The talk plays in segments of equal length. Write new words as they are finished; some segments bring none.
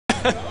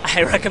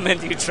I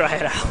recommend you try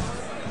it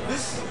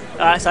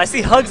out. So I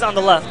see Hugs on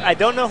the left. I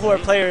don't know who our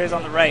player is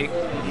on the right.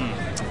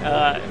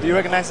 Do you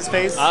recognize his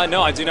face?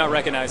 No, I do not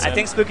recognize him. I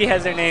think Spooky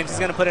has their names. He's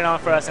going to put it on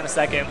for us in a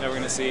second. Yeah, we're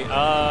going to see.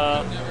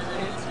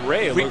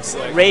 Ray, it looks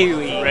like.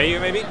 Reqy,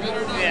 maybe?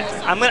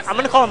 Yes. I'm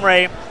gonna call him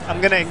Ray. I'm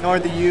going to ignore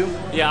the U.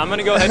 Yeah, I'm going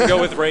to go ahead and go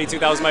with Ray, too.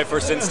 That was my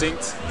first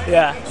instinct.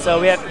 Yeah,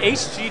 so we have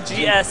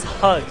HGGS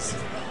Hugs.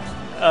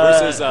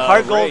 Versus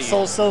Heart Gold, Ray.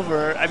 Soul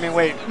Silver. I mean,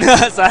 wait.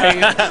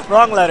 Sorry.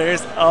 Wrong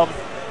letters.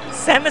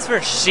 Samus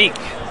versus Sheik.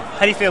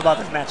 How do you feel about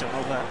this matchup,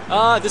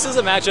 Moba? This is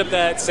a matchup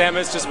that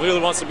Samus just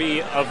really wants to be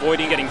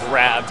avoiding getting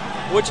grabbed,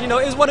 which, you know,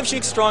 is one of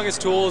Sheik's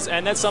strongest tools,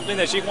 and that's something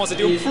that Sheik wants to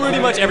do pretty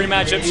much every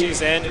matchup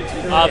she's in,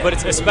 but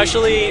it's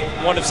especially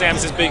one of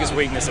Samus's biggest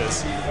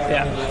weaknesses.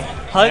 Yeah.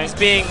 Hugs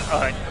being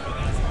a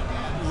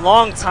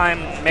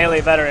long-time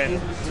Melee veteran,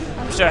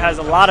 I'm sure has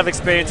a lot of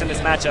experience in this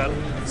matchup,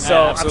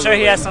 so I'm sure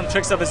he has some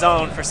tricks of his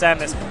own for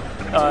Samus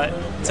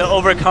to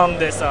overcome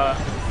this,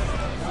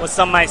 what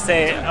some might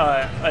say,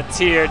 a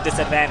tier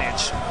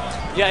disadvantage.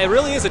 Yeah, it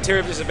really is a tier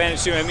of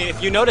disadvantage too. I mean,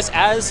 if you notice,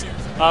 as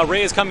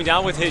Ray is coming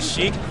down with his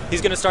Sheik, he's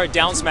going to start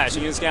down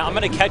smashing. He's gonna, I'm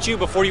going to catch you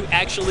before you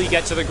actually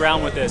get to the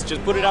ground with this.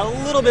 Just put it out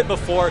a little bit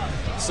before,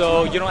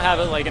 so you don't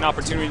have like an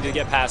opportunity to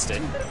get past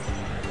it.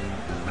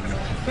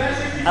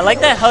 I like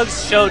that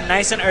Hugs showed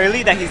nice and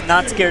early that he's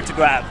not scared to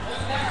grab.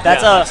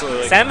 That's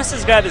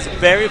Samus's grab is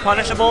very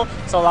punishable,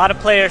 so a lot of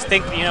players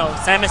think, you know,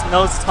 Samus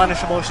knows it's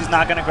punishable, she's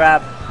not going to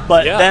grab,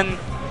 but then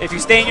if you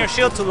stay in your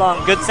shield too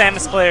long, good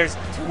Samus players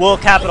will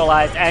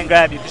capitalize and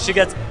grab you. She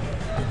gets,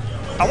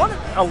 I want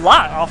a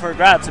lot off her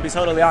grabs, to be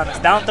totally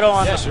honest. Down throw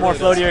on the more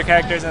floatier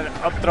characters and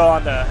up throw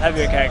on the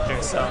heavier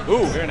characters. So.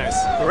 Ooh, very nice.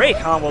 Great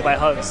combo by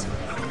Hugs.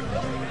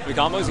 The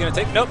combo he's going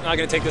to take, nope, not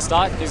going to take the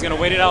stock. He's going to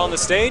wait it out on the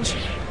stage.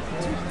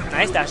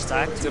 Nice dash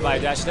attack. To buy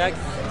a dash attack.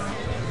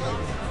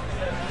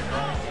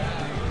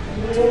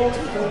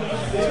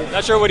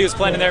 Not sure what he was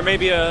planning there.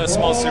 Maybe a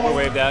small super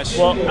wave dash.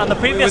 Well, on the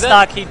previous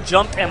stock, he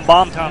jumped and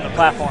bombed her on the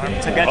platform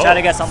to try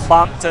to get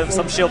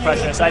some shield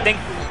pressure. So I think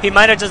he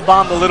might have just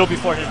bombed a little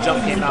before his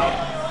jump came out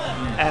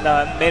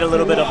and made a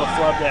little bit of a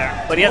flub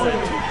there. But he has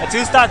a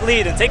 2-stock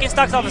lead, and taking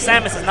stocks off of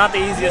Samus is not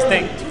the easiest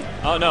thing.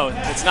 Oh, no,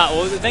 it's not.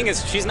 Well, the thing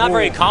is, she's not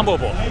very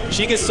comboable.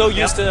 She gets so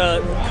used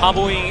to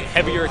comboing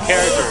heavier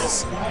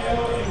characters.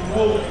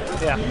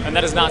 Yeah, and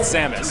that is not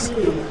Samus.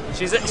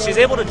 She's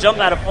able to jump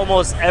out of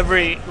almost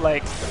every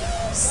like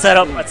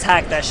setup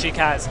attack that Sheik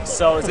has.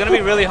 So it's gonna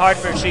be really hard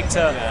for Sheik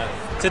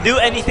to do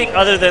anything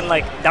other than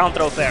like down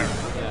throw fair.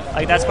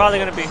 Like that's probably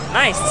gonna be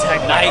nice tech.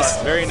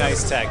 Nice, very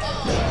nice tech.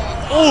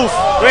 Oof,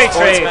 great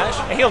trade.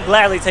 And he'll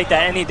gladly take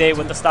that any day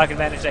with the stock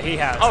advantage that he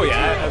has. Oh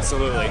yeah,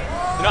 absolutely.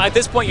 You know, at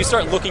this point you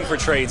start looking for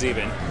trades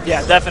even.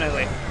 Yeah,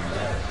 definitely.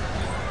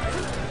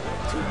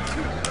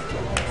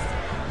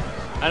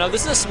 I know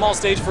this is a small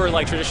stage for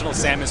like traditional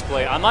Samus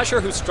play. I'm not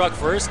sure who struck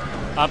first,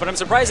 but I'm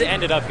surprised it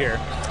ended up here.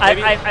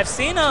 I've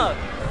seen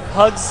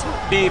Hugs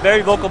be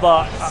very vocal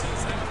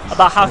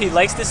about how he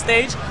likes this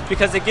stage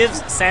because it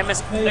gives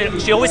Samus,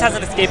 she always has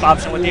an escape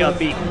option with the up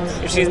B.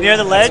 If she's near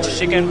the ledge,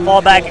 she can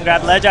fall back and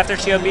grab ledge after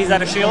she up B's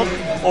out of shield,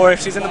 or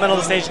if she's in the middle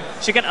of the stage,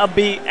 she can up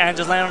B and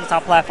just land on the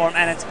top platform.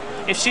 And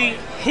if she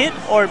hit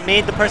or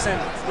made the person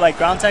like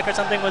ground tech or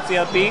something with the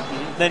up B,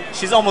 then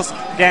she's almost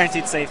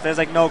guaranteed safe. There's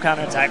like no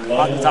counterattack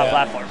on the top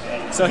platform.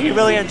 So he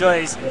really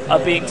enjoys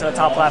up being to the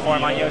top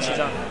platform on Yoshi's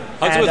own.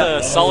 Hugs with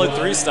a solid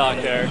 3-stock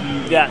there.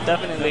 Yeah,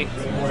 definitely.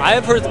 I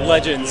have heard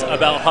legends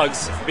about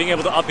Hugs being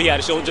able to up B out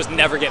of shield and just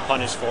never get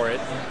punished for it.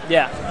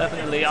 Yeah,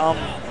 definitely.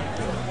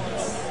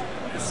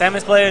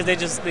 Samus players, they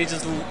just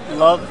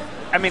love.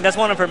 I mean, that's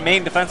one of her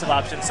main defensive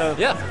options. So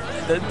yeah,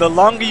 the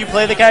longer you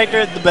play the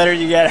character, the better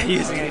you get at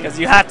using it because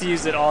you have to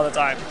use it all the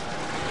time.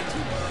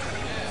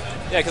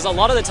 Yeah, because a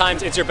lot of the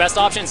times it's your best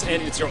options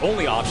and it's your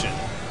only option.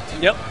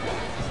 Yep.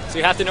 So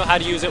you have to know how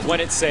to use it when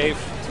it's safe,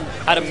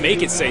 how to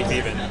make it safe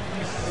even.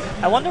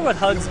 I wonder what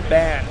Hugs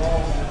banned,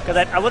 because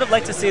I would have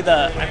liked to see an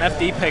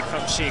FD pick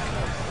from Sheik.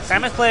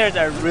 Samus players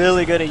are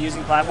really good at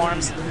using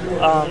platforms.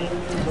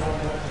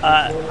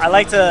 I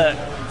like to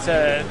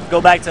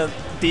go back to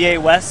DA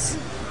West.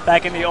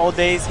 Back in the old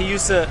days, he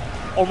used to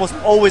almost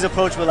always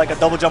approach with like a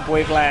double jump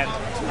wave land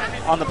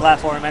on the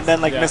platform and then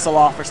like missile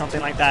off or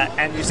something like that.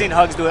 And you've seen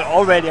Hugs do it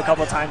already a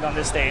couple of times on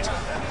this stage.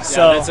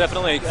 So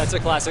yeah, that's a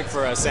classic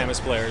for Samus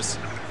players.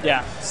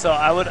 Yeah, so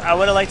I would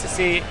have liked to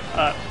see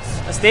a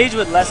stage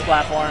with less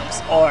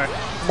platforms or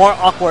more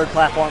awkward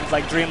platforms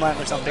like Dreamland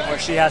or something where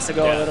she has to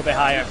go a little bit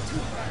higher.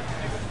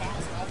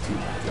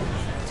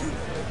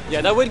 Yeah,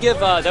 that would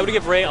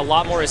give Ray a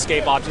lot more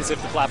escape options if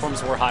the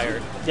platforms were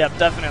higher. Yep,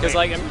 definitely. Because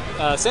like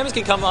Samus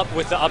can come up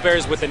with the up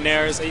airs with the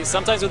nairs,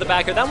 sometimes with the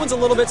back air. That one's a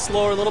little bit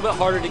slower, a little bit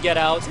harder to get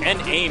out and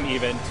aim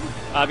even.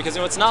 Because you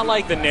know, it's not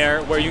like the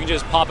nair where you can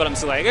just pop it up.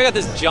 So like, I got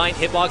this giant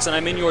hitbox and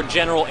I'm in your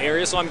general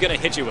area, so I'm gonna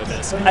hit you with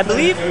this. I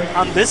believe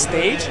on this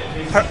stage,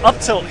 her up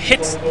tilt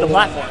hits the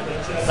platform,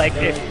 like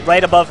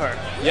right above her.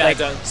 Yeah, like, it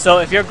does. So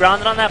if you're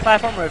grounded on that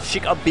platform, or if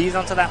Sheik up B's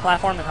onto that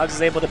platform and Hugs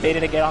is able to bait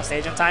it and get on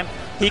stage in time,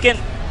 he can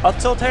up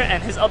tilt her,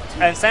 and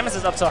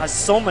Samus's up tilt has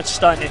so much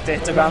stun if they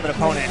hit the grounded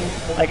opponent.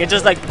 Like it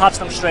just like pops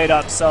them straight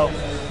up. So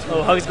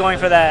Hug's going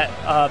for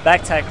that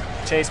back tech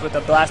chase with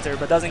the blaster,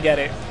 but doesn't get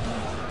it.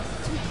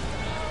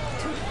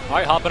 All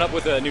right, hopping up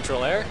with a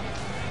neutral air.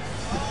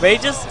 Ray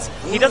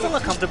he doesn't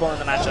look comfortable in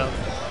the matchup.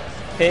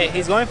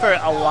 He's going for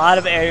a lot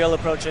of aerial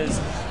approaches.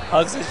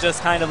 Hugs is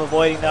just kind of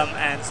avoiding them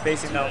and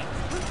spacing them.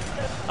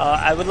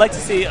 I would like to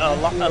see a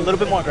little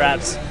bit more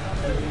grabs.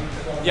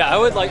 Yeah, I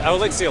would like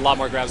to see a lot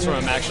more grabs from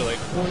him actually.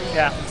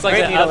 Yeah, it's like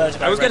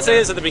I was gonna say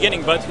this at the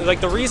beginning, but like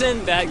the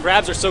reason that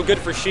grabs are so good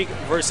for Sheik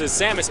versus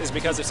Samus is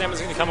because if Samus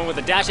is gonna come in with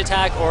a dash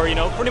attack or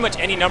pretty much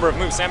any number of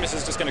moves, Samus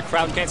is just gonna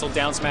crouch cancel,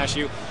 down smash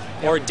you,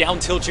 or down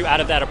tilt you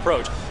out of that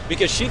approach.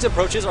 Because Sheik's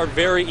approaches are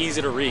very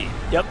easy to read.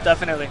 Yep,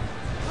 definitely.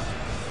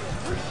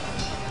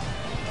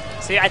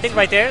 See, I think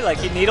right there, like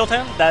he needled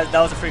him. That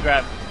was a free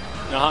grab.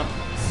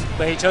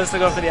 But he chose to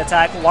go for the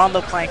attack, wound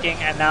up planking,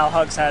 and now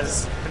Hugs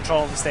has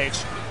control of the stage.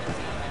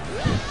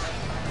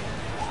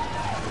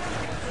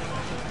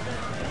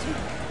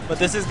 But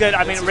this is good.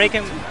 I mean, Ray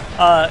can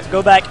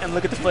go back and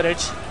look at the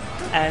footage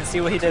and see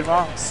what he did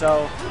wrong.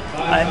 So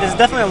this is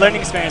definitely a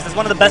learning experience. It's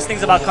one of the best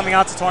things about coming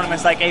out to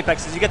tournaments like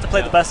Apex is you get to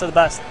play the best of the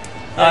best.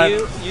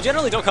 You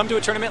generally don't come to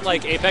a tournament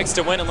like Apex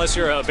to win unless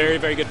you're a very,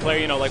 very good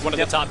player, like one of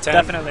the top 10.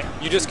 Definitely.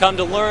 You just come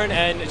to learn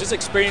and just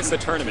experience the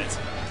tournament.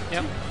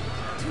 Yep.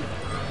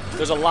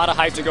 There's a lot of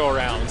hype to go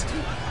around.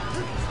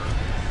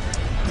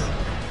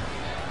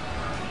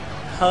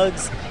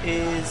 Hugs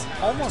is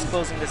almost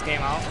closing this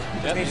game out.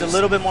 Yep, Needs a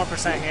little bit more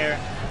percent here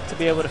to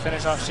be able to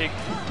finish off Sheik.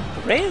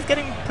 Ray is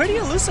getting pretty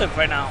elusive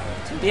right now.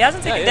 He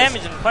hasn't taken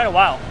damage in quite a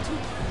while.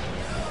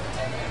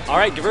 All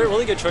right,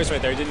 really good choice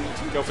right there. He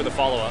didn't go for the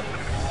follow-up.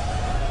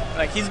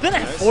 Like he's been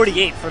at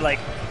 48 for like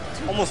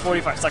almost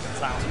 45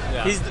 seconds now.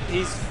 Yeah.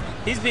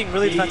 He's being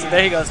really defensive.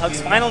 There he goes. Hugs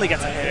finally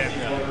gets a hit in.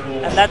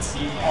 And that's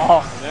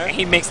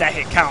he makes that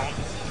hit count.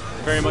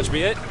 Very much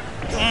be it.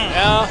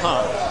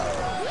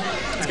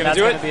 It's gonna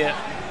do it. Be it.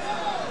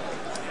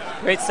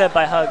 Great set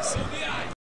by Hugs.